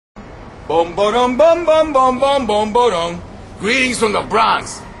Bum bum bum bum bum bum bum bum. Greetings from the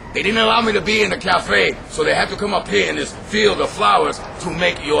Bronx. They didn't allow me to be in the cafe, so they had to come up here in this field of flowers to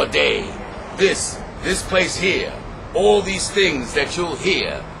make your day. This place here, all these things that you'll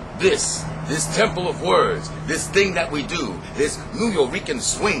hear, this temple of words, this thing that we do, this New Rican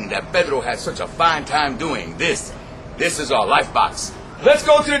swing that Pedro had such a fine time doing, this is our life box. Let's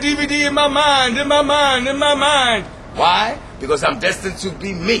go to the DVD in my mind, in my mind, in my mind. Why? Because I'm destined to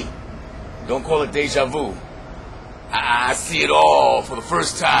be me. Don't call it deja vu. I see it all for the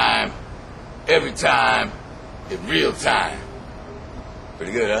first time, every time, in real time.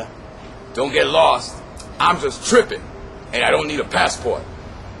 Pretty good, huh? Don't get lost. I'm just tripping, and I don't need a passport.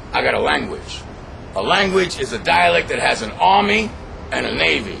 I got a language. A language is a dialect that has an army and a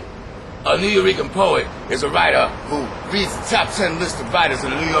navy. A New Rican poet is a writer who reads the top 10 list of writers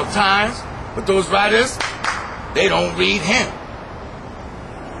in the New York Times, but those writers, they don't read him.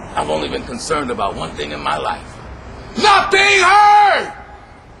 I've only been concerned about one thing in my life. Not being heard!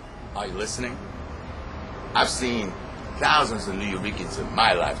 Are you listening? I've seen thousands of New Yorkers in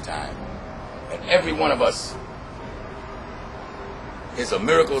my lifetime, and every one of us is a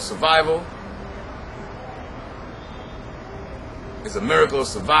miracle of survival. Is a miracle of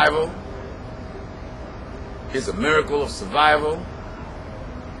survival. Is a miracle of survival.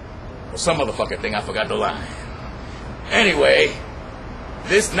 Or some motherfucking thing, I forgot the line. Anyway,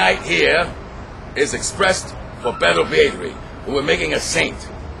 this night here is expressed for Pedro Bakery, who we're making a saint.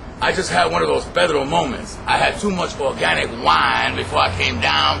 I just had one of those Pedro moments. I had too much organic wine before I came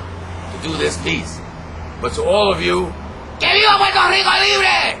down to do this piece. But to all of you, ¡Que viva Puerto Rico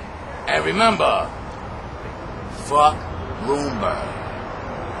libre! And remember, fuck Bloomberg.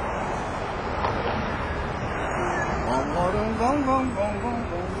 Bum, bum, bum, bum, bum, bum,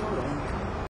 bum.